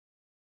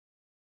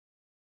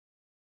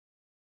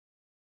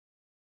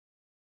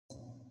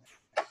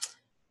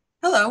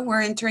Hello, we're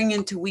entering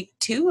into week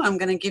 2. I'm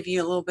going to give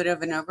you a little bit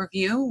of an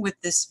overview with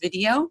this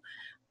video,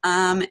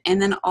 and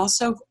then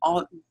also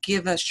I'll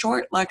give a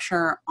short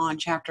lecture on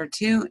Chapter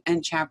 2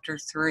 and Chapter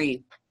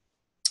 3.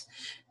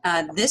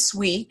 This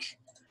week,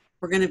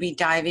 we're going to be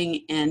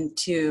diving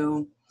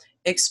into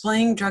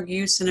explaining drug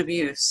use and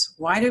abuse.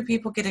 Why do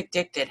people get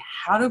addicted?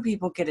 How do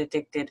people get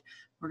addicted?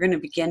 We're going to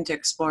begin to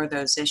explore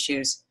those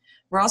issues.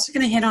 We're also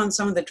going to hit on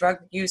some of the drug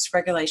use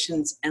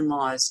regulations and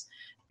laws.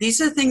 These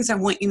are the things I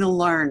want you to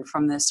learn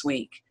from this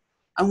week.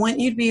 I want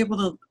you to be able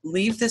to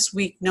leave this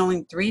week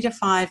knowing 3 to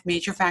 5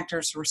 major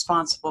factors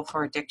responsible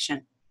for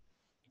addiction.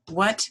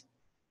 What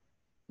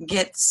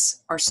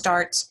gets or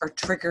starts or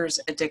triggers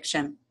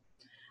addiction?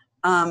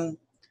 I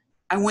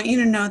want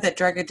you to know that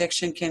drug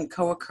addiction can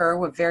co-occur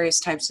with various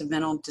types of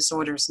mental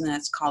disorders, and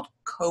that's called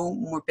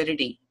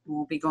comorbidity.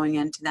 We'll be going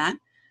into that.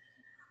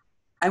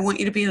 I want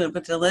you to be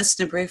able to list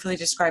and briefly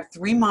describe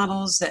 3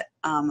 models that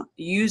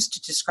used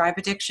to describe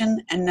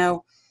addiction, and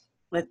know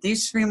that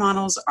these 3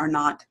 models are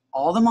not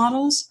all the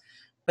models,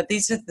 but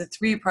these are the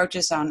 3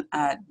 approaches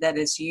that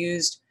is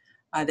used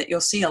that you'll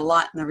see a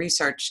lot in the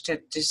research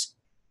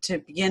to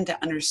begin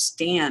to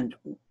understand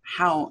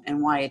how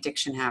and why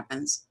addiction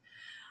happens.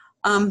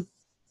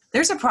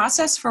 There's a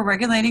process for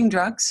regulating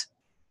drugs.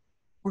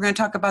 We're going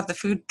to talk about the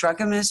Food Drug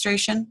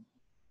Administration.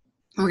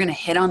 We're going to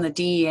hit on the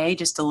DEA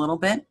just a little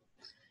bit.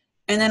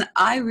 And then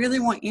I really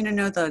want you to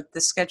know the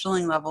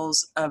scheduling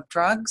levels of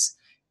drugs,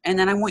 and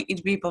then I want you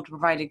to be able to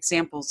provide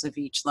examples of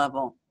each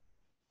level.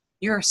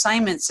 Your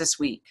assignments this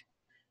week.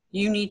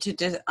 You need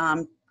to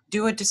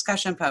do a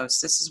discussion post.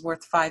 This is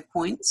worth 5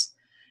 points.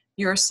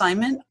 Your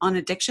assignment on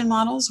addiction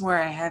models, where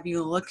I have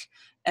you look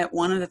at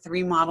one of the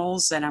 3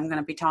 models that I'm going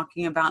to be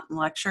talking about in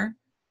lecture.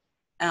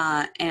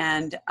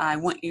 And I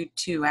want you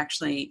to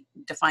actually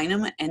define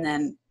them and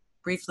then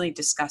briefly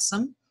discuss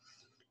them.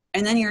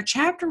 And then your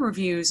chapter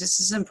reviews, this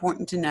is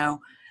important to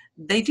know,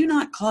 they do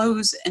not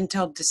close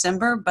until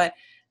December, but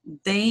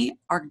they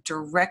are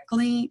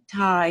directly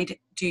tied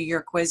to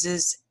your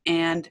quizzes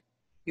and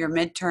your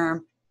midterm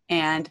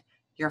and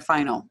your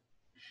final.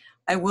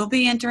 I will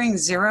be entering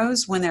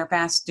zeros when they're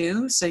past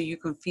due, so you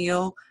can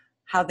feel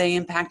how they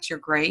impact your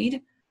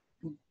grade.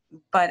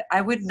 But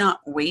I would not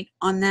wait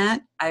on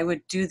that. I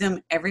would do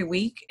them every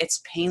week.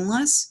 It's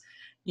painless.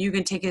 You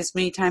can take it as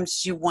many times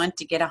as you want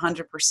to get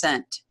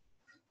 100%.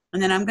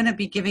 And then I'm going to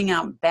be giving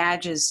out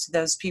badges to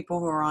those people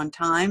who are on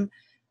time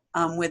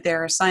with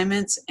their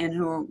assignments and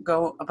who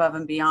go above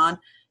and beyond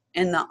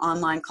in the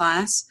online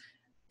class.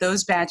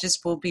 Those badges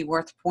will be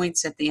worth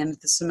points at the end of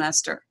the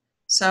semester.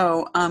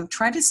 So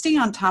try to stay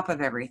on top of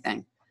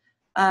everything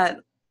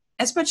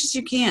as much as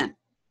you can.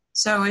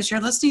 So as you're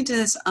listening to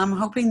this, I'm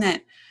hoping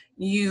that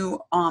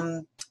you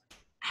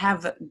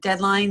have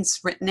deadlines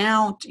written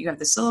out, you have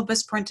the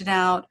syllabus printed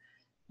out,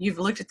 you've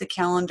looked at the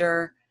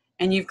calendar,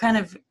 and you've kind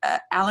of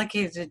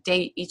allocated a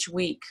date each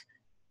week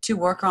to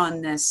work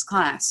on this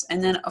class.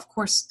 And then, of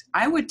course,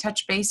 I would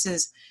touch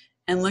bases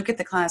and look at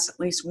the class at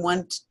least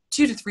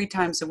 2 to 3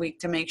 times a week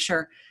to make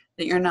sure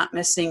that you're not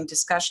missing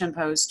discussion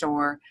posts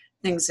or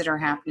things that are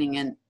happening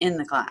in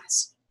the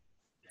class.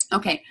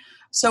 Okay,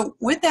 so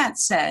with that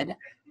said,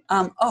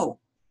 I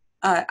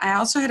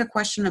also had a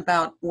question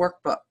about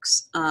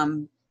workbooks.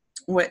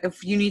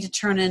 If you need to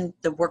turn in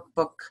the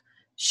workbook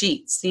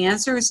sheets. The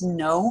answer is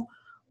no.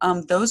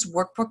 Those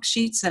workbook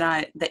sheets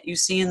that you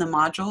see in the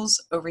modules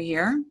over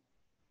here.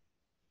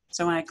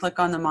 So when I click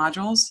on the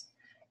modules,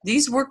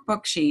 these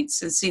workbook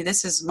sheets, and see,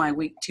 this is my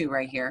week 2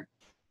 right here.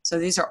 So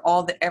these are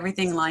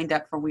everything lined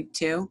up for week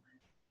 2.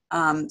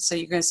 So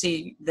you're going to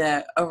see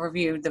the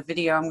overview, the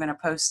video I'm going to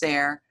post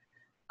there.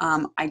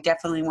 I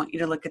definitely want you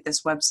to look at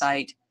this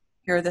website.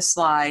 Here are the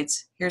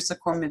slides. Here's the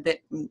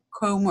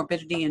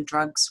Comorbidity and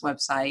Drugs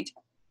website.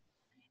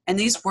 And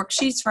these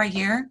worksheets right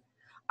here,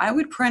 I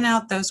would print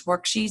out those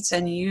worksheets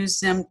and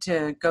use them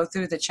to go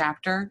through the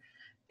chapter.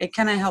 It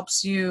kind of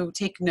helps you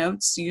take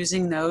notes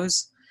using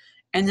those.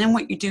 And then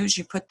what you do is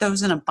you put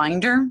those in a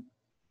binder.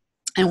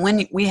 And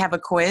when we have a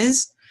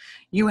quiz,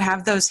 you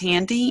have those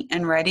handy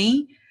and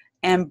ready.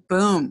 And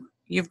boom,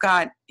 you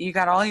got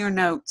all your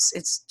notes.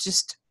 It's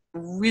just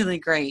really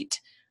great.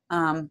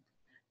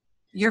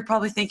 You're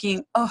probably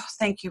thinking, oh,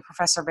 thank you,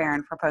 Professor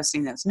Barron, for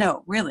posting those.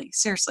 No, really,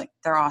 seriously,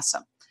 they're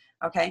awesome.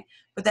 Okay,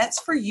 but that's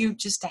for you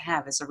just to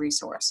have as a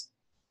resource.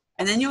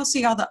 And then you'll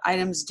see all the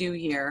items due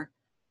here.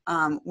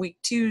 Week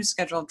 2,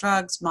 scheduled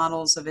drugs,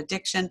 models of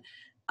addiction.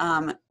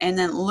 And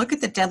then look at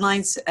the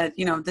deadlines.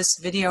 This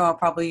video I'll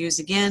probably use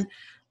again.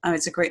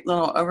 It's a great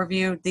little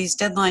overview. These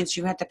deadlines,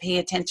 you have to pay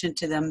attention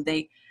to them.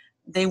 They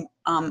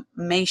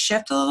may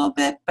shift a little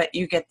bit, but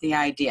you get the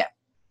idea.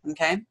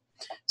 Okay,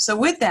 so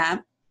with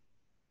that,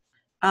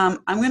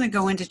 I'm going to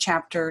go into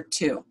chapter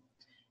 2.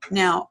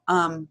 Now,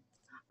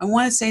 I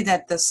want to say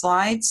that the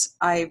slides,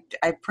 I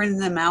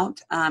printed them out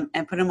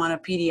and put them on a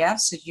PDF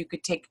so you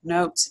could take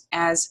notes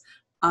as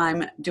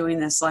I'm doing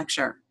this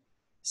lecture.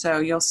 So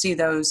you'll see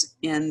those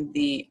in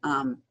the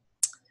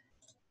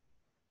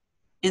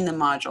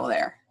module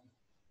there.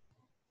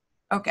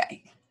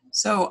 Okay,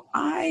 so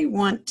I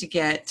want to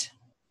get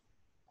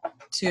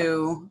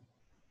to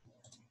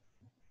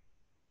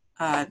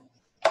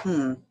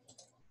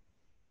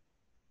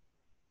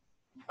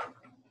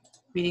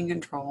meeting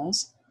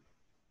controls.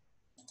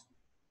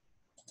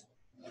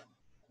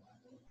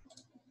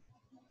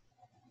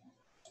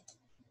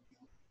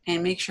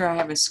 And make sure I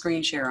have a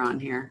screen share on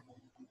here.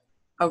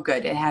 Oh,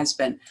 good, it has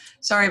been.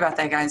 Sorry about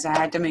that, guys. I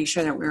had to make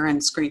sure that we were in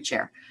screen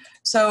share.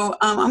 So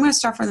I'm going to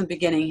start from the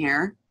beginning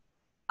here.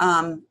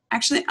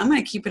 Actually, I'm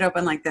going to keep it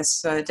open like this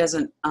so it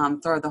doesn't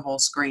throw the whole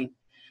screen.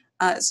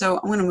 So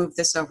I'm going to move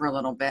this over a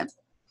little bit.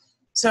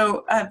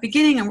 So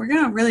beginning, and we're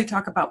going to really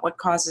talk about what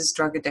causes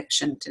drug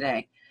addiction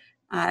today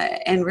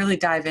and really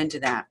dive into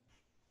that.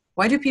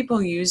 Why do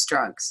people use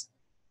drugs?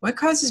 What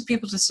causes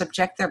people to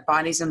subject their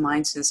bodies and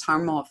minds to this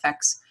harmful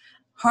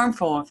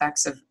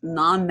effects of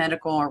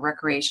non-medical or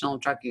recreational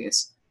drug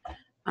use?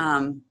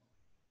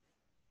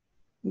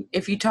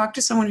 If you talk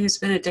to someone who's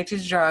been addicted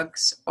to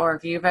drugs, or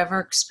if you've ever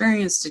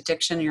experienced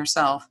addiction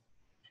yourself,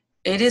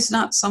 it is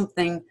not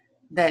something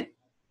that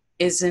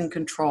is in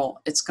control.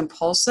 It's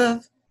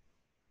compulsive.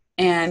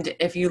 And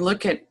if you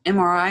look at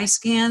MRI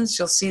scans,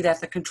 you'll see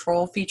that the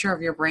control feature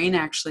of your brain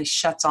actually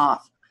shuts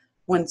off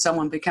when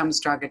someone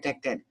becomes drug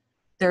addicted.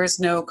 There is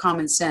no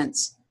common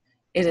sense.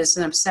 It is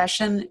an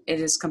obsession. It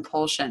is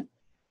compulsion.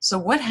 So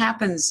what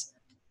happens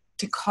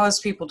to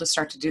cause people to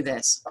start to do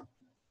this?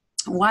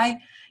 Why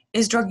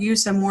is drug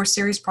use a more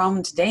serious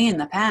problem today in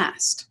the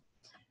past?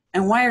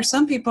 And why are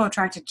some people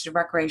attracted to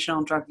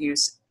recreational drug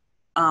use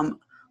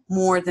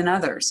more than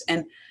others?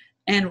 And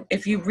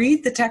if you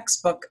read the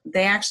textbook,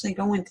 they actually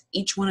go into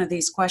each one of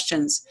these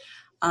questions.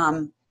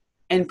 And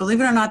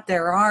believe it or not,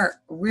 there are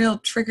real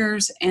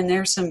triggers, and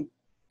there's some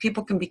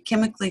people can be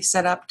chemically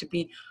set up to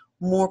be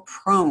more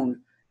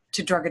prone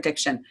to drug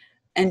addiction.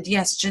 And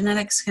yes,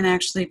 genetics can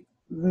actually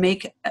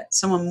make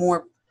someone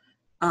more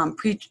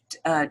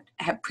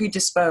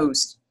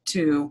predisposed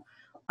to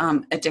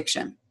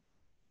addiction.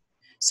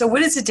 So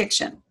what is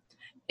addiction?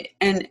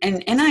 And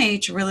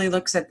NIH really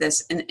looks at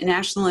this, and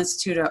National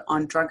Institute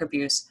on Drug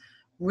Abuse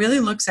really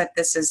looks at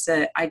this as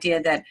the idea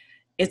that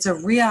it's a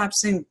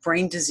relapsing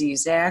brain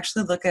disease. They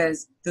actually look at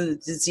the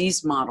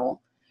disease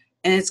model,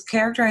 and it's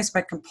characterized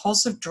by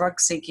compulsive drug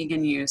seeking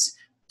and use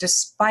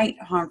despite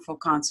harmful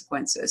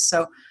consequences.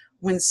 So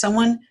when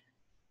someone,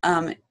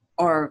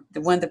 or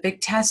one of the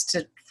big tests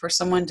for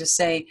someone to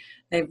say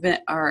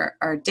are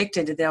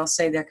addicted, they'll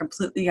say they're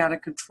completely out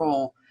of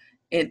control.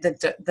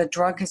 The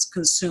drug has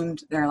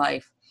consumed their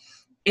life.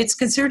 It's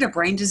considered a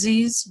brain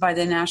disease by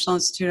the National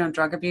Institute on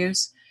Drug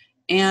Abuse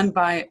and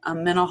by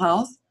mental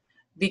health,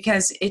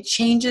 because it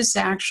changes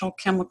the actual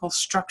chemical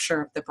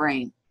structure of the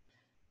brain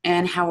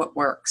and how it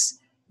works.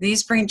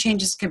 These brain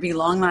changes can be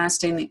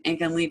long-lasting and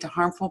can lead to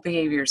harmful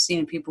behaviors seen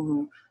in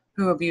people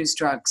who abuse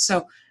drugs.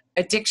 So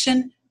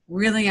addiction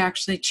really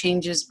actually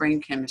changes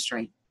brain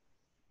chemistry.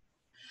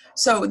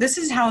 So this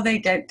is how they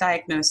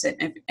diagnose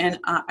it. And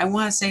I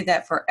want to say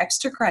that for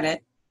extra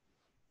credit,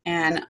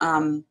 and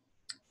I'm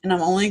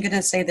only going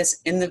to say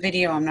this in the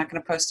video. I'm not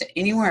going to post it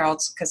anywhere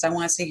else because I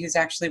want to see who's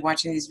actually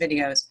watching these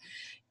videos.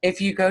 If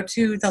you go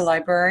to the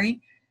library,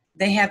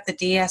 they have the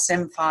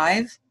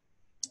DSM-5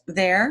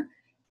 there,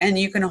 and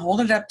you can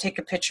hold it up, take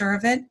a picture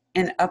of it,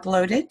 and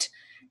upload it,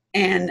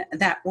 and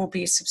that will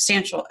be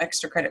substantial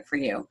extra credit for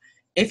you.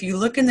 If you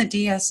look in the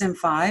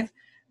DSM-5,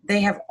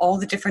 they have all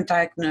the different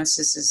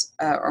diagnoses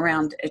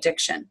around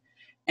addiction.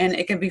 And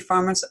it can be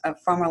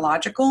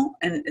pharmacological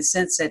in the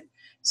sense that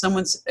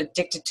someone's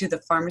addicted to the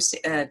pharmacy,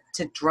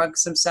 to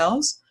drugs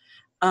themselves.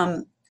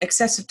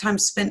 Excessive time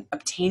spent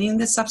obtaining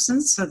the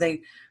substance, so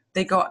they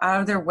go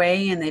out of their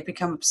way and they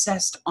become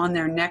obsessed on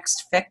their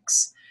next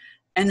fix,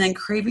 and then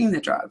craving the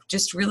drug,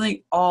 just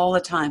really all the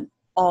time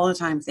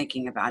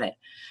thinking about it.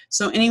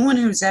 So anyone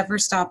who's ever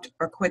stopped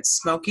or quit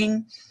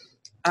smoking,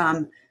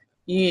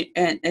 you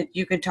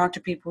can talk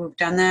to people who've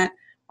done that,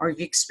 or if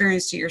you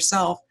experienced it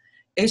yourself,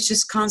 it's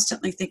just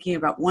constantly thinking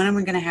about, when am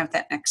I going to have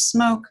that next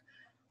smoke?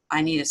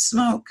 I need a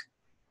smoke,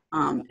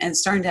 and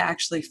starting to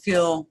actually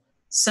feel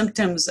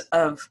symptoms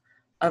of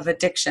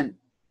addiction.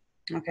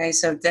 Okay,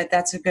 so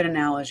that's a good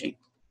analogy.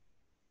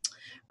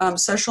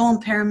 Social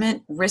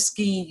impairment,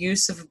 risky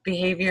use of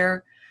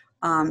behavior,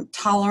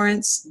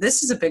 tolerance.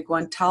 This is a big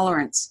one,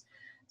 tolerance.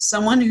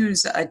 Someone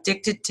who's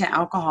addicted to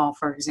alcohol,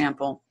 for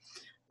example,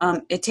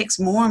 it takes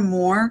more and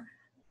more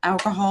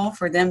alcohol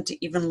for them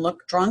to even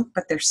look drunk,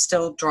 but they're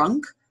still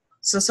drunk.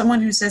 So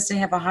someone who says they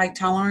have a high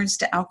tolerance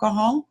to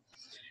alcohol,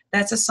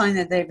 that's a sign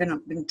that they've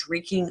been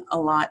drinking a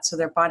lot. So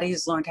their body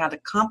has learned how to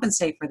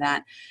compensate for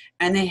that,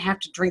 and they have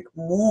to drink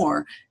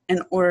more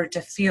in order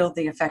to feel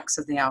the effects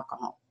of the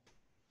alcohol.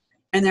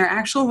 And their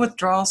actual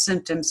withdrawal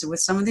symptoms with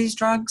some of these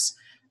drugs,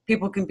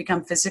 people can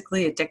become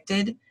physically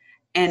addicted,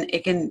 and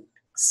it can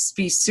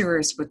be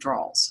serious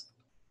withdrawals.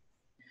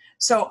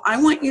 So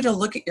I want you to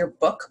look at your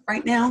book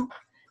right now.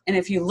 And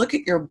if you look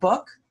at your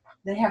book,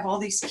 they have all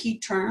these key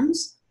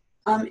terms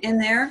in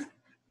there.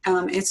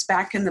 It's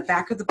back in the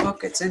back of the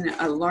book. It's in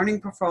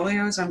learning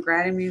portfolios. I'm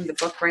grabbing the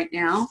book right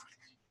now.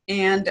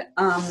 And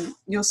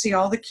you'll see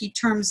all the key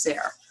terms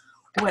there.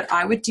 What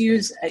I would do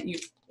is you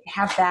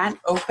have that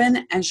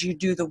open as you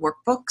do the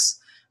workbooks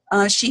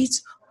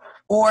sheets,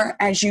 or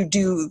as you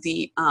do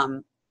the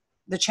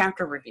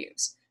chapter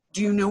reviews.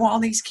 Do you know all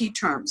these key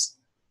terms?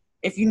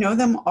 If you know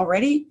them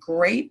already,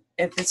 great.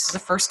 If this is the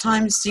first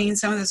time seeing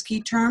some of those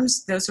key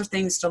terms, those are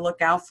things to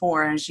look out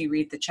for as you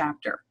read the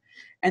chapter.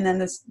 And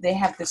then they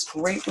have this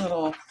great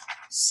little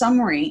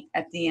summary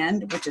at the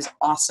end, which is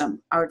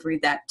awesome. I would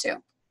read that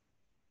too.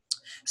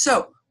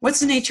 So,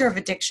 what's the nature of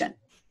addiction?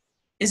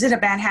 Is it a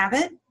bad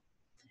habit?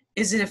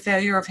 Is it a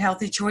failure of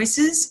healthy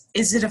choices?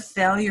 Is it a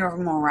failure of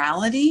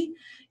morality?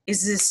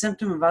 Is it a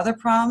symptom of other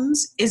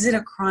problems? Is it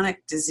a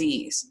chronic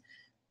disease?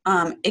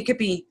 It could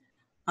be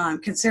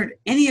considered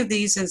any of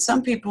these, and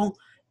some people,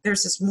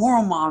 there's this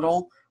moral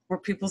model where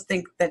people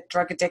think that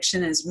drug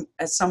addiction is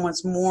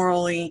someone's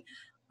morally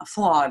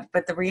flawed.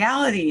 But the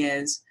reality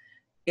is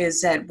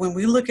that when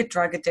we look at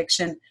drug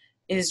addiction,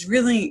 it is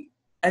really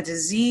a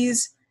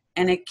disease,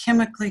 and it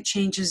chemically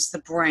changes the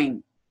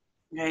brain.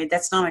 Okay,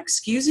 that's not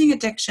excusing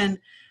addiction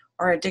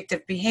or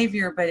addictive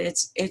behavior, but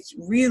it's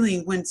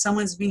really, when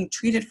someone's being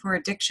treated for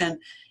addiction,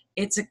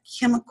 it's a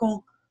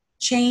chemical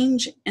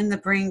change in the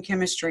brain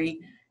chemistry,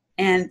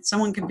 and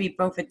someone can be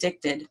both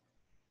addicted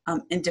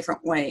in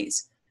different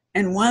ways.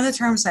 And one of the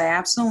terms I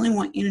absolutely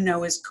want you to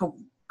know is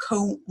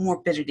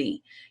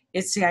comorbidity.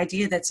 It's the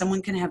idea that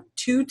someone can have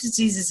two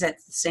diseases at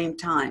the same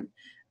time.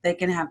 They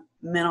can have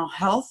mental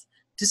health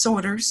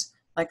disorders,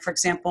 like, for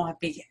example,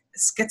 be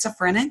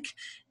schizophrenic,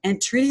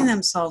 and treating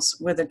themselves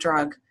with a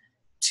drug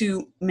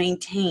to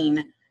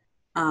maintain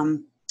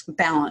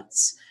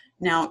balance.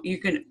 Now, you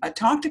can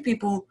talk to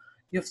people.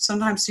 You have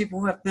sometimes people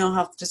who have mental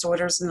health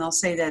disorders, and they'll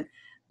say that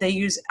they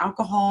use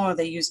alcohol, or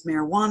they use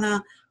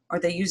marijuana, or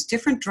they use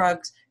different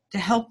drugs to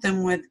help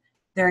them with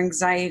their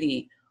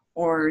anxiety,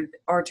 or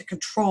to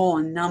control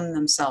and numb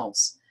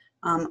themselves.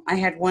 I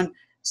had one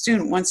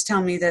student once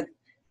tell me that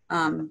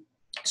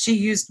she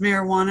used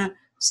marijuana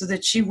so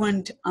that she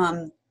wouldn't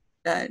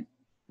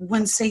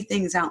say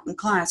things out in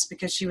class,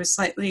 because she was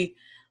slightly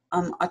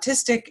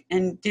autistic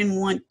and didn't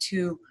want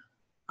to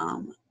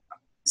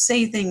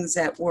say things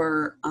that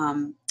were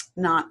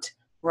not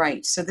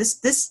right. So this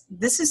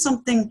is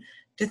something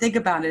to think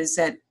about, is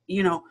that,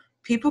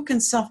 people can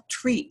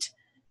self-treat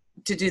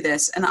to do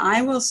this. And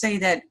I will say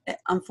that,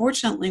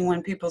 unfortunately,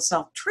 when people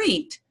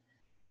self-treat,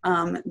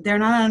 they're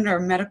not under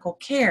medical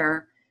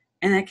care,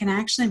 and it can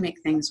actually make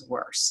things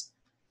worse.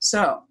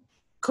 So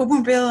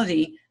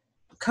comorbidity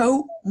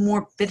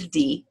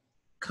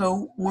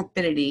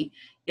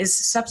is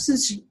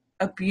substance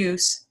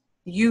abuse,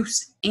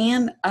 use,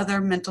 and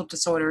other mental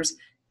disorders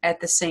at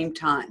the same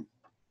time.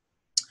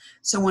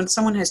 So when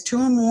someone has two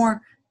or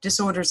more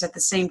disorders at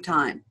the same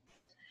time,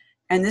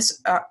 and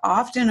this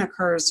often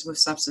occurs with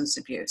substance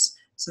abuse.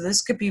 So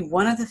this could be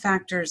one of the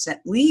factors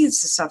that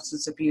leads to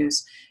substance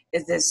abuse,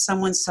 is that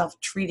someone's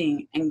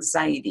self-treating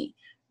anxiety,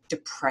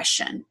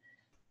 depression,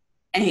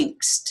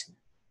 angst,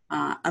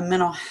 a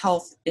mental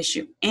health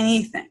issue,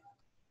 anything,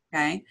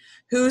 okay?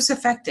 Who's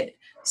affected?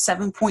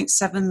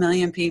 7.7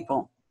 million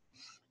people.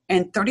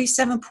 And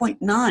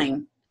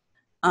 37.9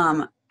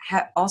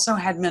 also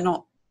had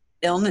mental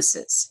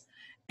illnesses.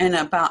 And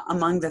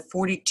among the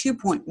 42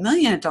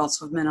 million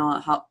adults with mental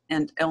health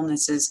and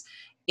illnesses,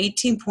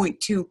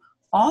 18.2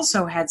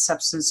 also had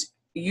substance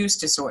use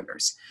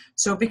disorders.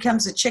 So it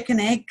becomes a chicken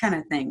egg kind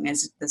of thing.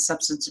 Is it the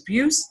substance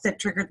abuse that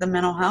triggered the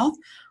mental health,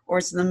 or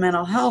is it the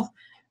mental health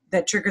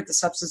that triggered the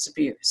substance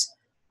abuse?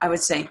 I would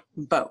say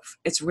both.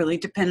 It's really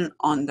dependent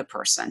on the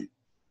person.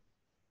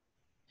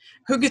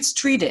 Who gets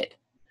treated?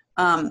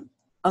 A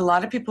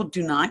lot of people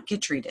do not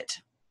get treated.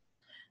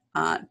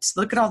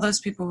 Look at all those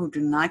people who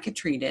do not get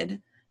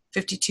treated,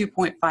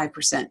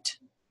 52.5%.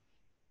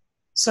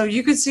 So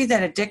you can see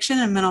that addiction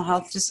and mental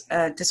health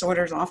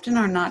disorders often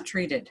are not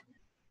treated,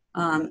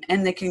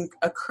 and they can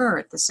occur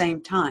at the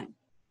same time.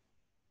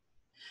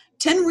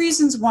 10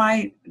 reasons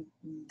why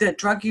the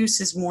drug use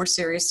is more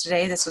serious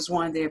today. This was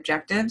one of the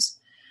objectives.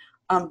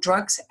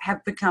 Drugs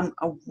have become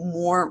a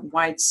more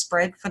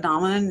widespread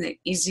phenomenon. They're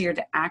easier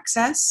to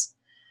access.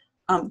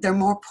 They're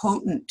more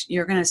potent.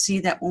 You're going to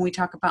see that when we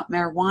talk about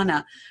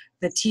marijuana,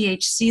 the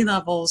THC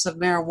levels of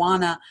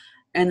marijuana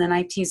in the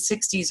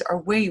 1960s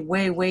are way,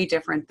 way, way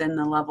different than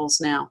the levels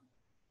now.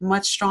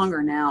 Much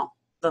stronger now,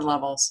 the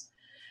levels.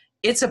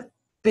 It's a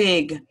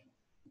big,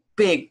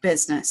 big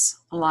business.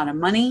 A lot of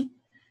money.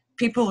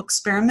 People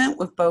experiment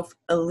with both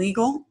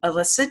illegal,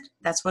 illicit,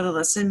 that's what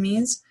illicit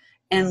means,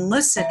 and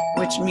licit,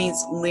 which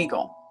means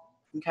legal,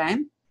 okay?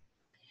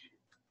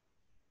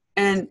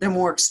 And they're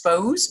more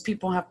exposed.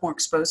 People have more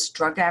exposed to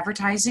drug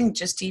advertising.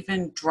 Just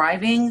even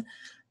driving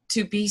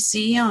to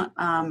BC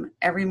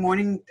every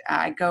morning,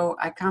 I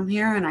come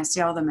here and I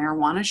see all the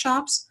marijuana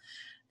shops.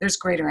 There's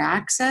greater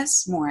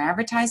access, more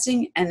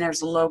advertising, and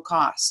there's low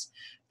cost.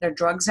 There are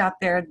drugs out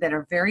there that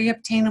are very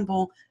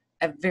obtainable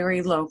at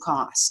very low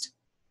cost.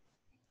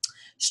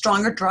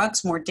 Stronger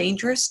drugs, more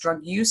dangerous,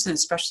 drug use, and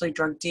especially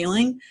drug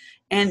dealing.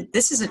 And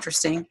this is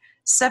interesting,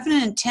 7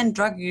 in 10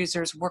 drug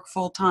users work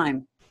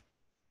full-time.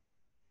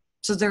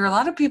 So there are a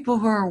lot of people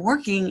who are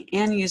working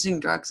and using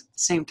drugs at the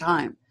same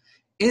time.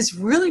 is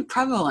really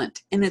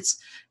prevalent, and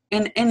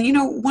you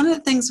know, one of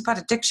the things about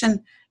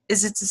addiction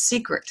is it's a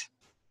secret.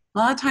 A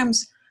lot of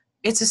times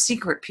it's a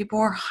secret. People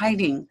are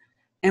hiding.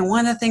 And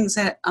one of the things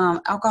that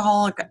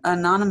Alcoholics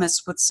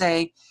Anonymous would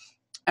say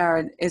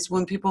is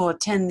when people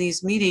attend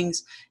these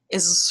meetings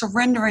is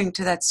surrendering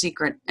to that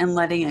secret and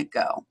letting it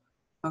go.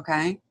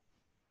 Okay?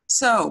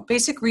 So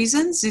basic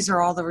reasons, these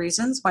are all the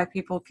reasons why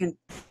people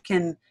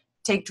can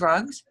take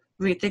drugs.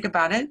 When you think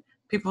about it,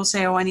 people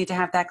say, oh, I need to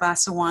have that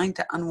glass of wine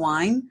to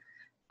unwind.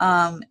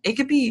 It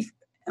could be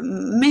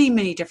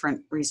many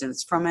different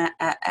reasons, from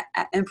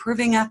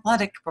improving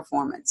athletic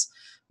performance,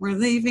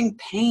 relieving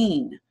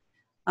pain.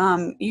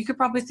 You could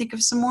probably think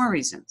of some more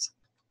reasons.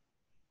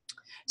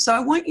 So I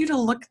want you to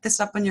look this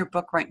up in your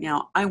book right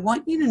now. I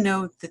want you to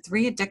know the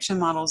 3 addiction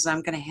models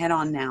I'm going to hit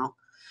on now.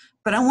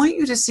 But I want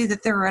you to see the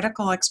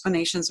theoretical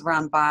explanations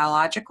around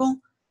biological,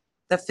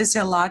 the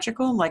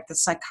physiological, like the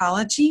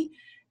psychology,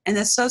 and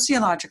the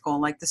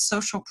sociological, like the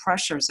social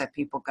pressures that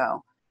people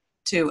go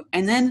to.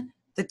 And then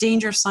the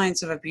danger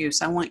signs of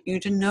abuse. I want you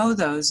to know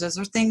those. Those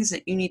are things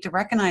that you need to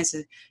recognize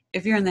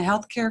if you're in the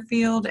healthcare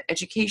field,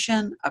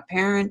 education, a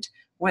parent,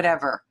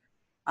 whatever,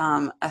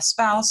 a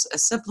spouse, a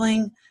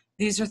sibling.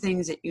 These are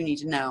things that you need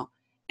to know.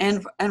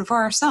 And for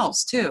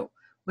ourselves too.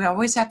 We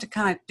always have to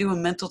kind of do a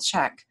mental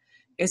check.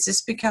 Is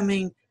this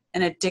becoming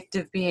an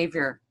addictive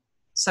behavior?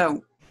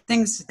 So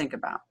things to think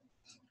about.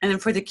 And then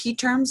for the key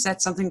terms,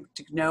 that's something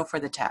to know for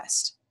the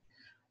test.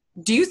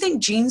 Do you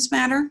think genes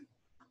matter?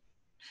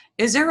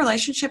 Is there a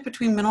relationship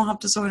between mental health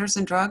disorders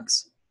and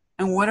drugs?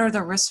 And what are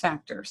the risk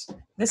factors?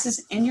 This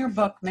is in your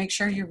book. Make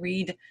sure you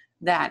read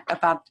that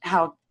about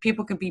how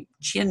people can be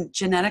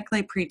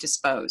genetically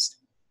predisposed.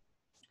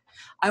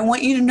 I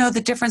want you to know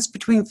the difference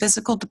between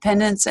physical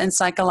dependence and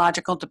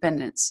psychological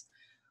dependence.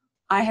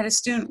 I had a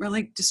student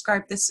really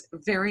describe this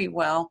very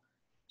well.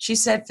 She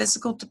said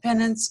physical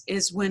dependence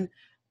is when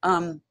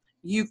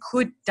you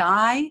could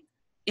die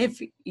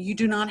if you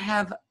do not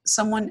have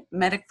someone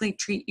medically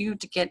treat you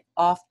to get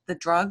off the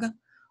drug,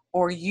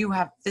 or you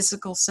have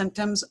physical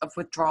symptoms of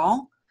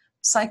withdrawal.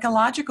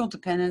 Psychological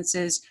dependence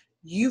is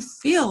you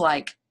feel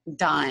like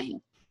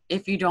dying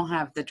if you don't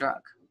have the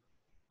drug.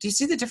 Do you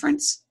see the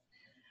difference?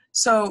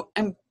 So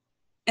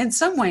in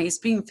some ways,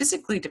 being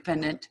physically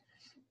dependent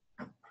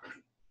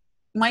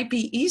might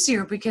be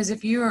easier because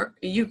if you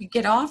could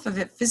get off of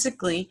it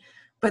physically,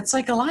 but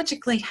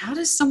psychologically, how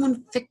does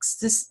someone fix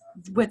this,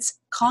 what's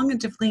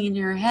cognitively in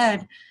your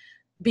head,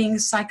 being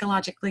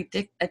psychologically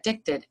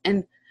addicted?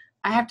 And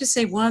I have to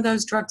say, one of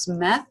those drugs,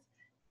 meth,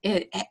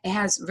 it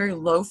has very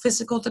low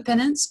physical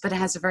dependence, but it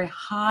has a very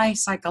high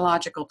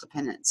psychological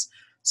dependence.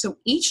 So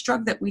each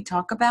drug that we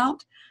talk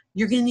about,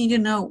 you're going to need to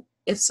know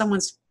if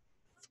someone's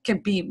can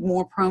be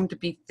more prone to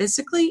be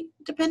physically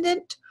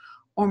dependent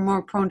or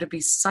more prone to be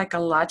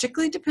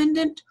psychologically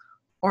dependent,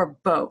 or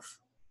both.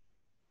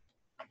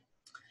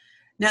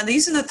 Now,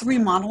 these are the 3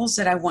 models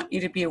that I want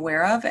you to be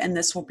aware of, and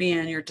this will be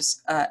in your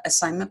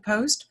assignment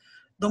post.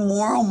 The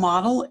moral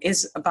model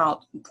is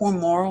about poor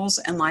morals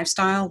and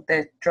lifestyle,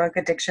 that drug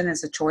addiction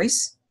is a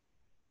choice.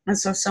 And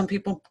so some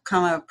people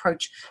kind of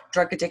approach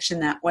drug addiction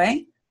that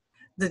way.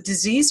 The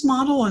disease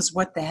model is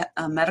what the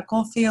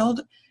medical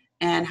field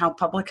and how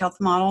public health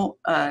model,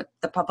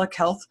 the public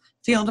health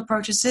field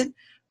approaches it,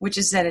 which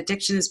is that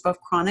addiction is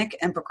both chronic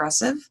and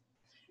progressive,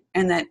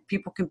 and that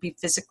people can be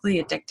physically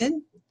addicted.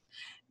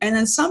 And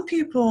then some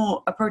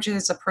people approach it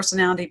as a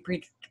personality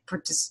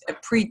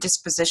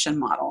predisposition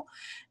model.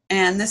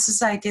 And this is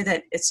the idea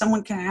that if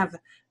someone can have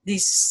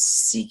these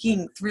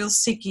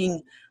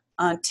thrill-seeking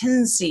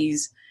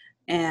tendencies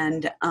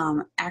and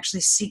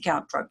actually seek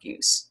out drug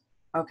use,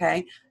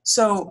 okay?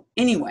 So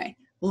anyway,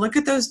 look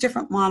at those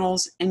different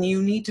models, and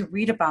you need to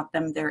read about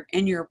them. They're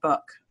in your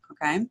book,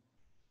 okay?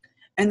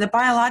 And the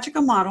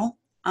biological model,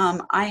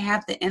 I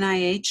have the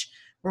NIH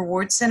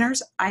reward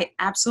centers. I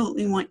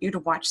absolutely want you to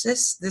watch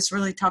this. This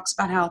really talks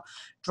about how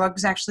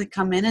drugs actually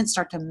come in and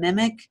start to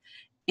mimic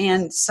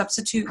and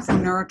substitute for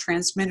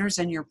neurotransmitters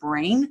in your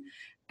brain.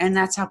 And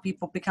that's how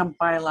people become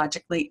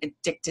biologically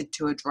addicted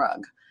to a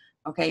drug.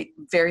 Okay,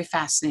 very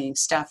fascinating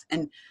stuff.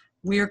 And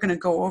we are going to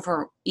go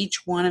over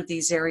each one of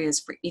these areas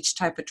for each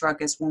type of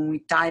drug. As when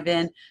we dive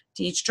in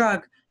to each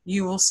drug,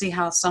 you will see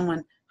how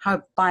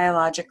it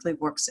biologically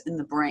works in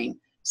the brain.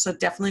 So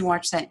definitely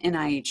watch that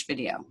NIH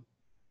video.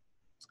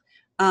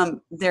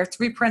 There are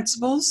 3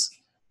 principles.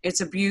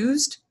 It's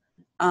abused,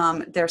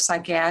 there are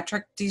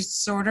psychiatric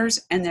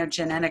disorders, and there are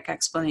genetic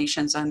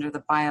explanations under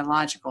the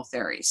biological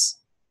theories.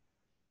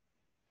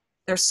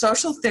 There's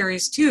social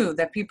theories too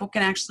that people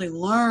can actually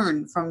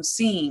learn from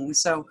seeing.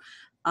 So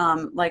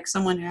like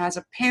someone who has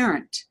a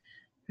parent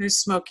who's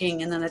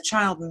smoking and then the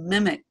child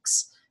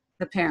mimics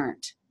the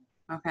parent,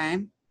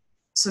 okay?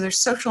 So there's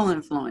social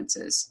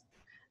influences.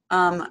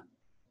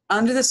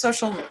 Under the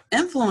social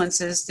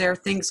influences, there are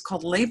things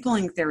called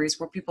labeling theories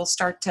where people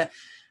start to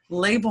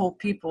label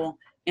people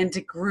into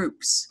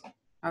groups,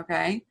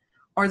 okay?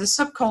 Or the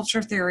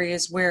subculture theory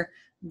is where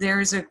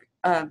there is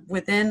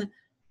within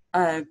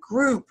a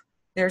group,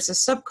 there's a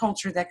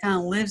subculture that kind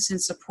of lives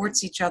and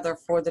supports each other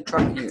for the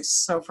drug use.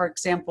 So for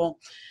example,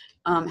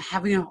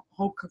 having a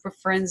whole group of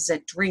friends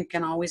that drink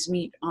and always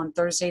meet on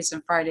Thursdays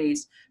and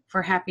Fridays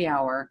for happy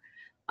hour,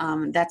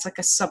 that's like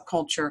a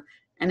subculture,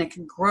 and it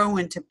can grow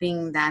into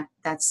being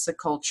that's the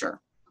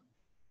culture.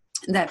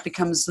 That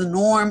becomes the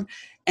norm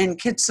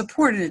and could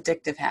support an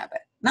addictive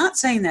habit. Not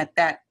saying that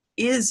that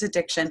is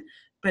addiction,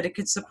 but it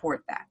could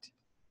support that.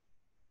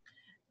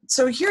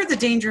 So here are the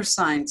dangerous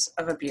signs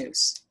of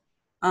abuse.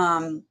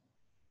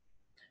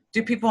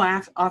 Do people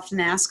often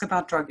ask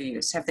about drug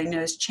use? Have they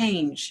noticed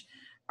change?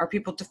 Are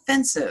people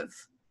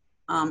defensive?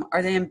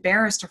 Are they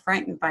embarrassed or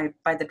frightened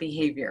by the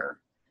behavior?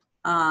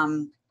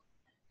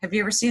 Have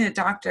you ever seen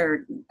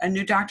a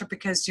new doctor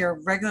because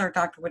your regular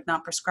doctor would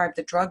not prescribe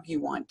the drug you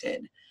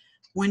wanted?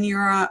 When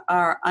you're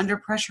under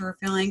pressure or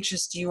feel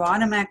anxious, do you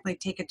automatically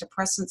take a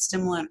depressant,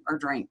 stimulant, or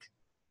drink?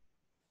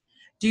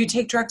 Do you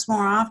take drugs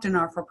more often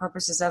or for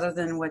purposes other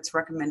than what's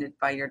recommended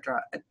by your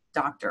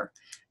doctor?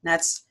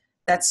 And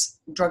that's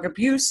drug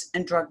abuse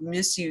and drug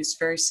misuse,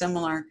 very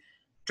similar.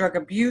 Drug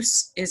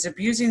abuse is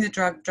abusing the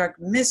drug. Drug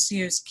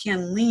misuse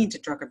can lead to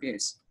drug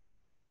abuse.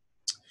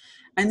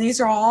 And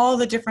these are all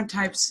the different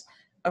types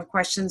of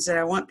questions that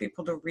I want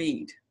people to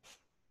read.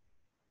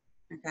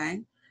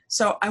 Okay?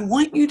 So I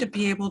want you to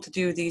be able to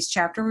do these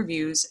chapter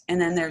reviews,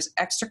 and then there's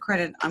extra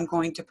credit I'm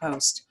going to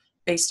post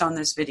based on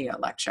this video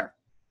lecture.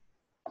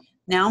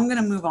 Now I'm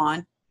going to move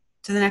on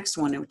to the next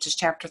one, which is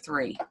chapter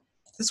 3.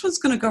 This one's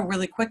going to go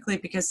really quickly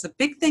because the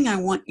big thing I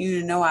want you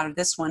to know out of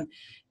this one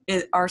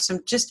are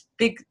some just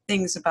big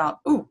things about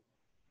the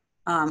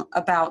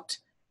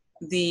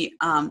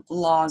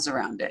laws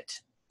around it.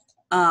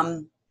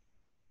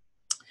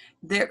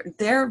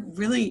 They're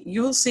really,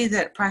 you'll see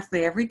that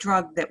practically every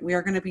drug that we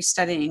are going to be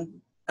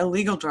studying, a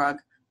legal drug,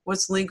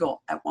 was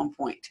legal at one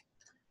point.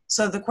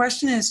 So the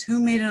question is, who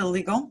made it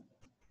illegal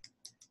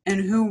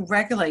and who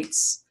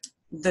regulates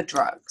the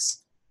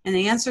drugs? And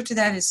the answer to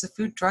that is the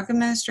Food Drug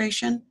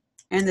Administration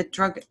and the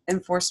Drug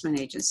Enforcement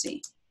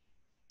Agency.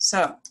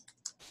 So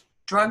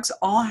drugs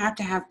all have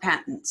to have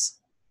patents.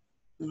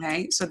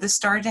 Okay, so this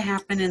started to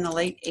happen in the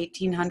late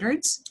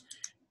 1800s,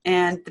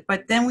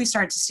 but then we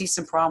started to see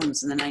some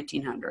problems in the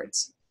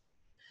 1900s.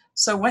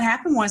 So what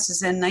happened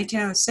was in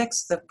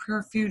 1906, the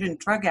Pure Food and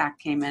Drug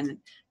Act came into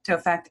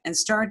effect and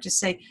started to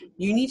say,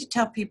 you need to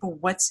tell people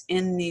what's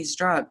in these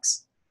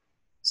drugs.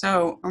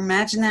 So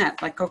imagine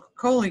that, like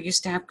Coca-Cola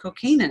used to have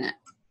cocaine in it.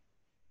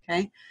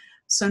 Okay,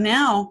 so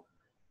now,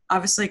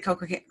 obviously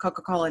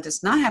Coca-Cola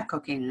does not have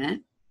cocaine in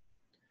it.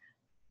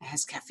 It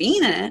has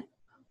caffeine in it,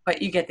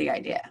 but you get the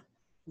idea.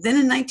 Then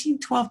in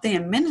 1912, they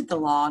amended the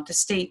law to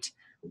state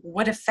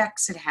what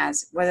effects it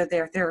has, whether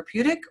they're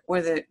therapeutic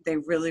or they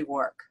really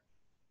work.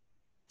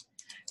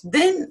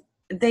 Then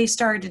they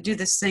started to do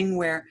this thing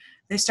where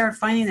they started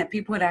finding that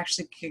people would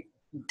actually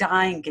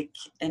die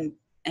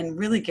and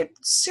really get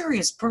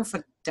serious birth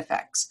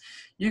defects.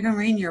 You can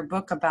read in your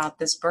book about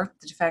this birth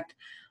defect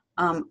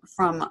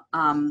from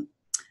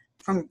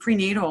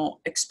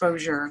prenatal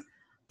exposure,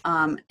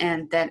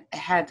 and that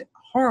had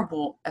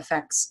horrible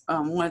effects,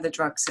 one of the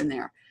drugs in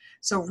there.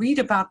 So read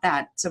about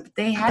that. So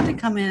they had to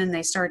come in and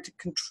they started to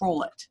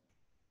control it.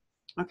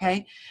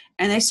 Okay?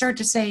 And they started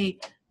to say,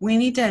 we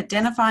need to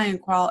identify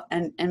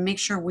and make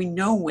sure we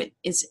know what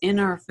is in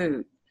our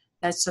food.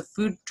 That's the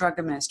Food Drug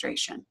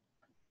Administration.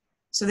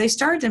 So they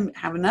started to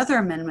have another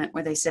amendment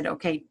where they said,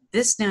 okay,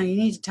 this now you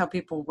need to tell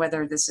people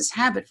whether this is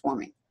habit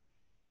forming.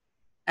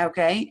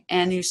 Okay?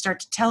 And you start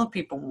to tell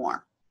people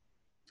more.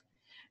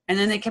 And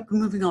then they kept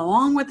moving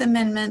along with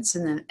amendments,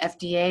 and then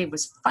FDA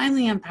was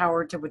finally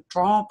empowered to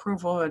withdraw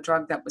approval of a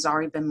drug that was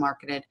already been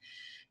marketed.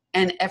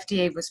 And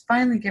FDA was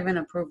finally given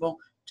approval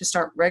to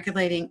start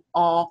regulating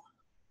all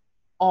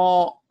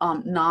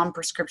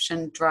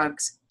non-prescription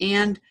drugs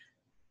and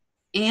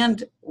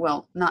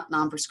well, not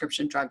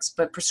non-prescription drugs,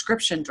 but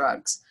prescription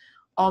drugs.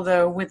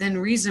 Although within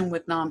reason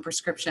with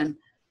non-prescription,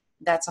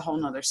 that's a whole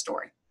nother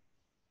story.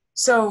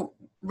 So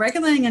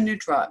regulating a new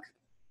drug.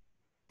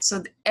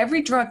 So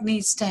every drug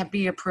needs to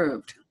be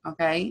approved,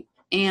 okay?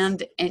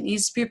 And it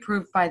needs to be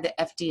approved by the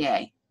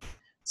FDA.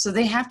 So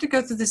they have to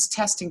go through this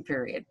testing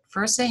period.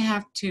 First, they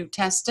have to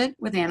test it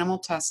with animal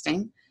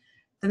testing.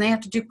 Then they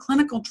have to do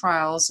clinical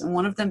trials, and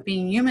one of them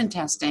being human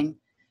testing.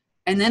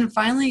 And then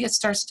finally, it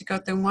starts to go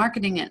through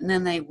marketing it, and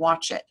then they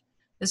watch it.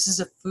 This is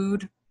a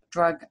Food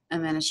Drug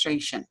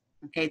Administration,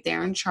 okay?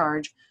 They're in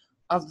charge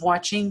of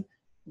watching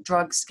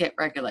drugs get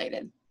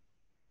regulated.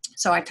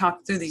 So I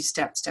talked through these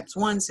steps, steps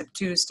 1, step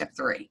 2, step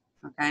 3,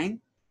 okay?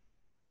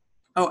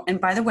 Oh, and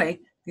by the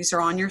way, these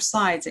are on your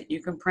slides that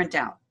you can print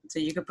out. So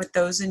you can put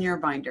those in your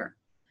binder.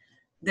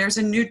 There's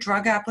a new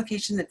drug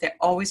application that they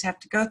always have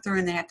to go through,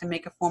 and they have to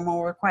make a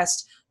formal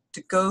request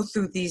to go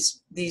through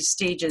these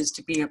stages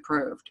to be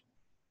approved.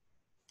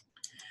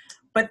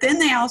 But then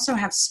they also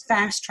have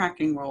fast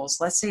tracking rules.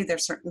 Let's say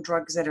there's certain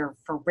drugs that are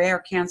for rare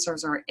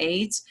cancers or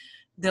AIDS.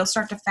 They'll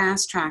start to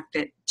fast track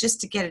it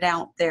just to get it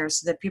out there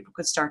so that people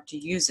could start to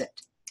use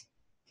it.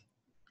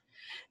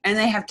 And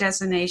they have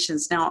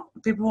designations. Now,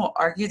 people will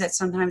argue that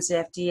sometimes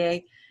the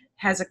FDA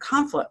has a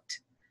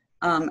conflict.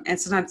 And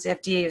sometimes the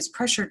FDA is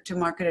pressured to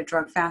market a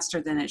drug faster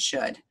than it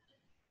should.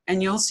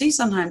 And you'll see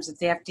sometimes that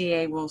the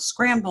FDA will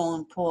scramble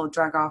and pull a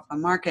drug off a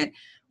market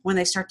when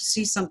they start to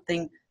see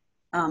something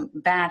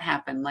bad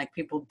happen, like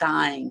people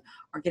dying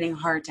or getting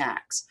heart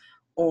attacks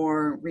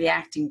or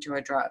reacting to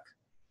a drug.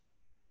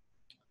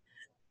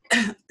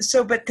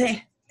 So, but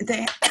they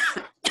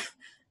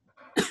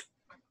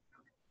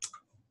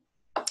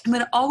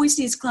but it always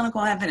needs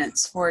clinical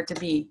evidence for it to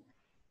be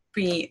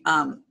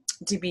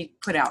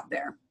put out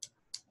there.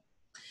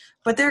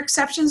 But there are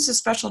exceptions to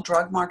special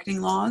drug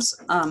marketing laws.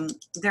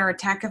 There are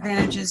tax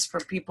advantages for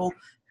people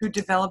who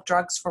develop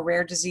drugs for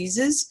rare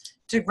diseases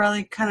to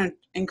really kind of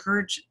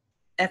encourage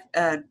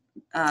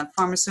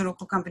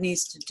pharmaceutical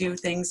companies to do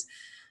things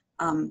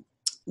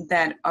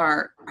that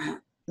are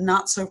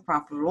not so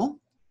profitable.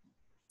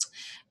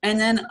 And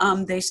then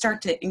they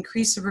start to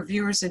increase the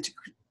reviewers and to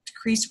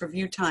decrease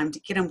review time to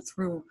get them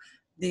through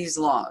these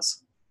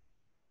laws.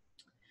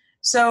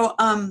 So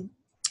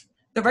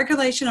the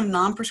regulation of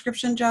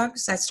non-prescription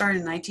drugs, that started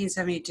in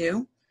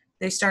 1972.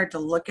 They started to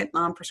look at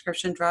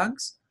non-prescription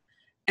drugs.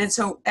 And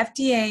so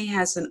FDA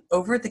has an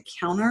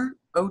over-the-counter,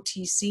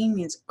 OTC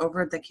means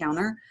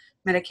over-the-counter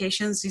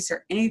medications. These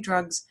are any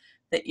drugs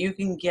that you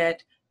can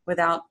get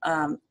without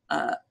a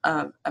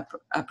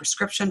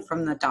prescription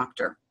from the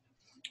doctor.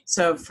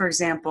 So for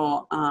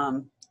example,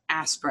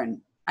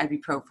 aspirin,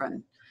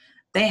 ibuprofen,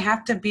 they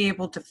have to be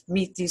able to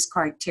meet these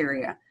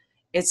criteria.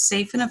 It's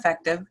safe and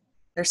effective.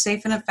 They're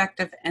safe and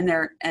effective, and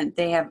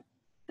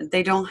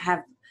they don't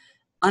have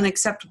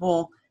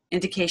unacceptable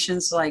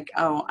indications like,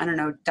 oh, I don't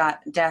know,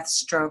 death,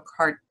 stroke,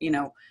 heart,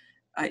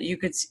 you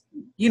could,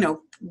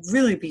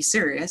 really be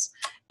serious,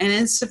 and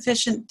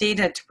insufficient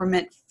data to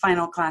permit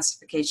final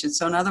classification.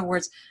 So in other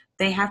words,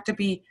 they have to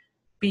be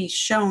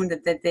shown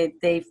that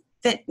they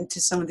fit into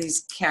some of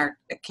these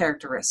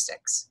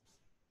characteristics.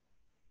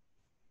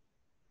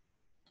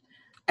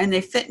 And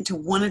they fit into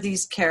one of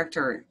these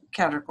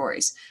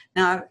categories.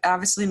 Now,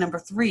 obviously, number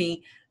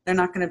 3, they're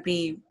not going to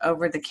be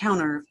over the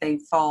counter if they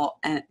fall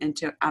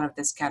out of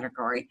this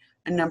category.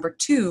 And number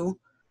 2,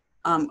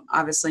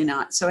 obviously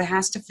not. So it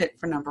has to fit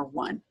for number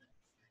 1.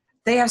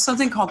 They have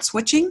something called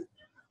switching,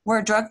 where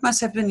a drug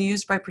must have been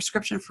used by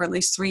prescription for at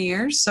least 3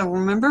 years. So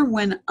remember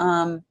when,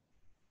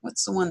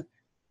 what's the one?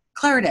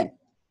 Claritin.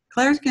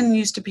 Claritin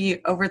used to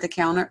be over the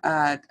counter,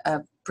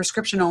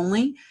 prescription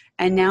only,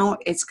 and now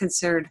it's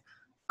considered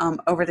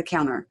over the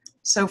counter.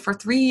 So for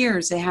 3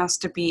 years, it has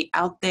to be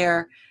out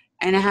there,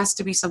 and it has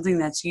to be something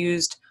that's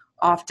used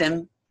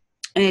often,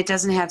 and it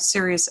doesn't have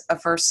serious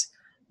adverse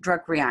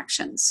drug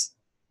reactions.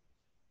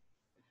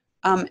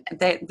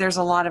 There's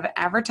a lot of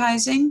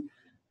advertising,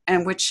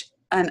 and which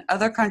in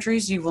other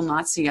countries you will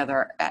not see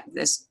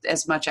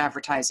as much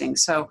advertising.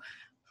 So,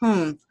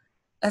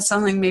 that's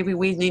something maybe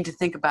we need to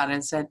think about,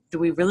 is that, do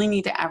we really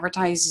need to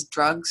advertise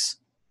drugs?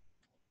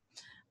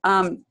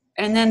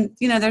 And then,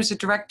 there's a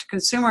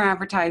direct-to-consumer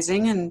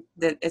advertising, and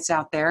that it's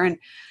out there. And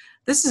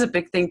this is a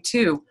big thing,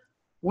 too.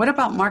 What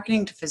about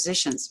marketing to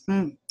physicians?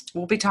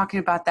 We'll be talking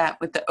about that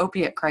with the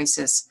opiate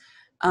crisis.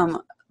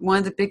 One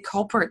of the big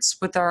culprits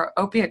with our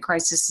opiate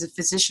crisis is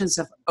physicians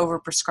have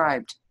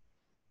overprescribed.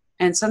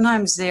 And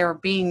sometimes they are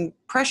being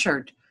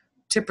pressured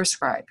to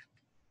prescribe.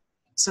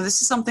 So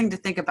this is something to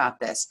think about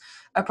this.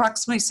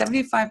 Approximately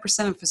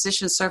 75% of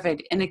physicians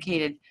surveyed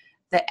indicated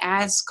that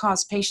ads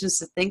cause patients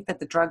to think that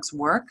the drugs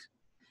work,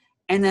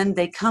 and then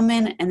they come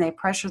in and they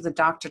pressure the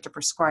doctor to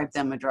prescribe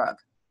them a drug.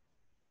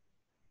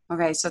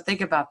 Okay, so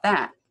think about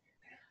that.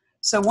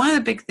 So one of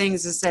the big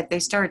things is that they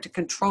started to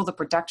control the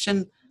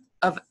production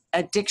of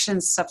addiction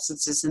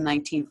substances in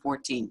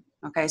 1914.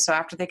 Okay, so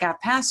after they got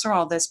past through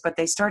all this, but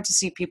they started to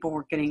see people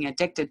were getting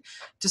addicted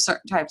to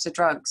certain types of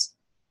drugs.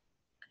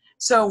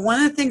 So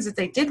one of the things that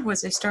they did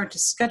was they started to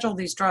schedule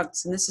these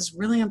drugs, and this is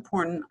really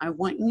important. I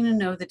want you to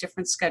know the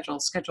different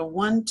schedules, Schedule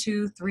 1,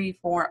 2, 3,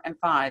 4, and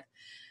 5.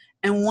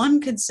 And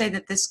one could say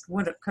that this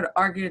could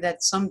argue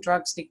that some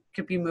drugs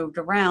could be moved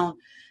around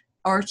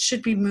or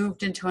should be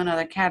moved into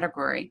another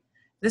category.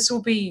 This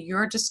will be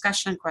your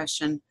discussion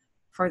question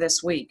for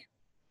this week.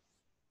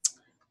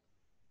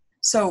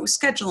 So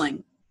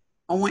scheduling.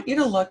 I want you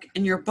to look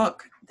in your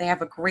book. They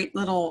have a great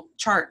little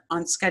chart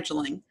on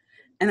scheduling.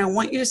 And I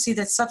want you to see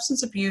that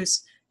substance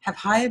abuse have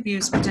high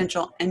abuse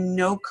potential and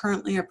no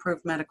currently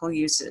approved medical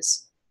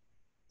uses.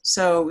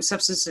 So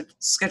substance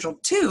Schedule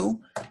 2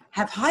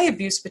 have high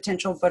abuse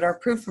potential but are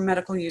approved for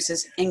medical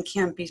uses and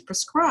can be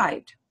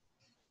prescribed.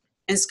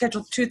 And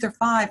Schedule 2 through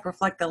 5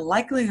 reflect the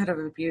likelihood of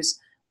abuse,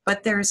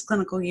 but there is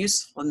clinical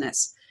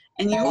usefulness.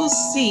 And you will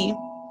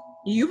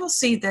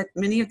see that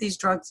many of these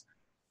drugs,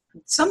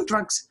 some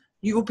drugs,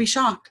 you will be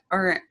shocked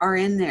are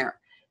in there.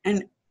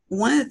 And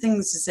one of the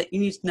things is that you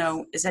need to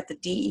know is that the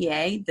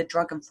DEA, the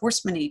Drug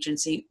Enforcement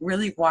Agency,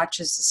 really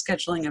watches the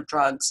scheduling of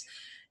drugs,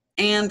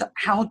 and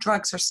how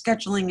drugs are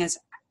scheduling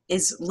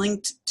is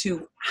linked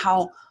to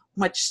how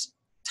much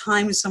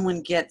time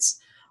someone gets,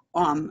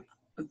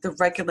 the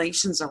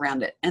regulations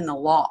around it and the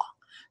law.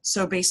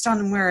 So based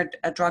on where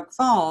a drug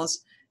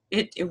falls,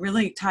 it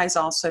really ties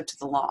also to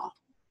the law.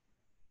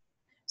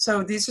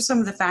 So these are some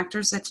of the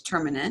factors that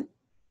determine it.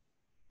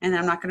 And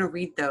I'm not going to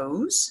read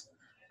those,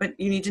 but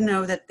you need to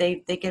know that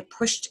they get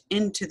pushed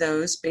into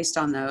those based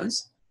on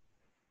those.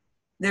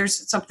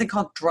 There's something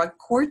called drug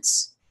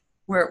courts,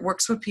 where it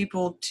works with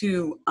people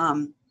to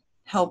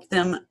help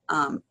them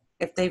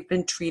if they've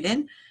been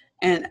treated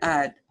and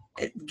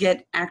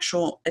get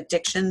actual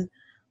addiction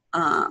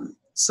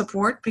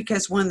support,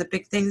 because one of the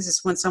big things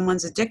is when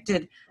someone's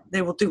addicted,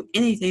 they will do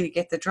anything to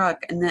get the drug,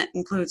 and that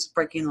includes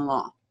breaking the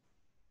law.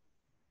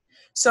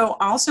 So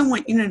I also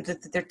want you to know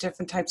that there are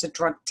different types of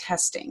drug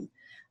testing.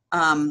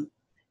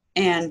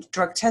 And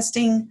drug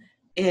testing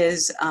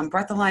is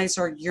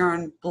breathalyzer,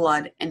 urine,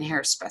 blood, and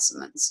hair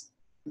specimens,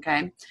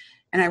 okay?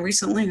 And I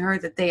recently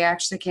heard that they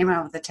actually came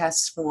out with a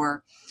test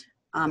for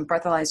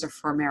breathalyzer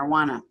for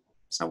marijuana.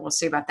 So we'll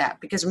see about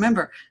that. Because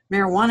remember,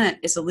 marijuana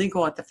is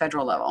illegal at the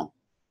federal level.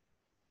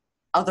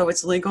 Although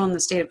it's legal in the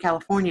state of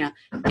California,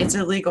 it's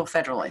illegal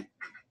federally.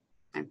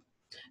 Okay?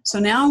 So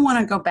now I want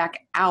to go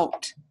back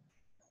out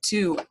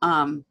to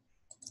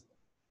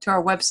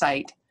our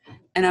website,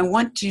 and I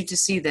want you to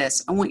see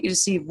this. I want you to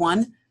see,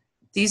 one,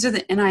 these are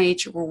the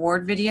NIH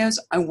reward videos.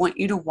 I want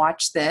you to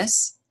watch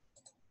this.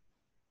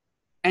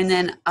 And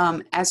then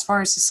as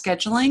far as the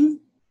scheduling,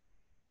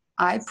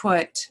 I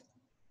put,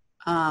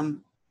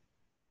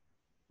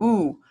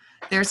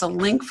 there's a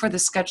link for the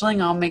scheduling.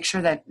 I'll make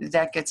sure that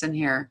that gets in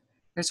here.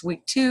 There's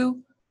week 2,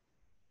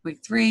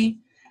 week 3.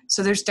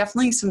 So there's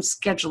definitely some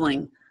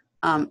scheduling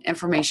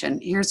information.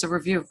 Here's a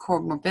review of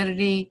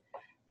comorbidity,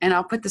 and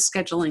I'll put the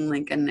scheduling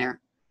link in there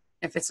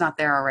if it's not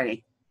there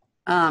already.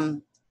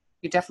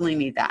 You definitely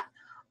need that.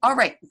 All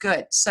right,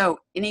 good. So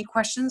any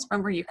questions?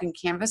 Remember, you can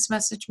Canvas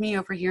message me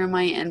over here in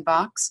my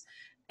inbox,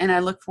 and I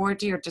look forward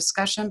to your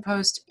discussion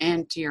post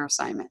and to your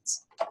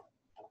assignments.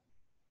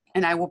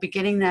 And I will be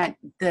getting the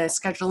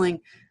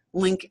scheduling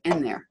link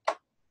in there.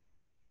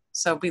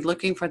 So be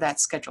looking for that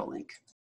schedule link.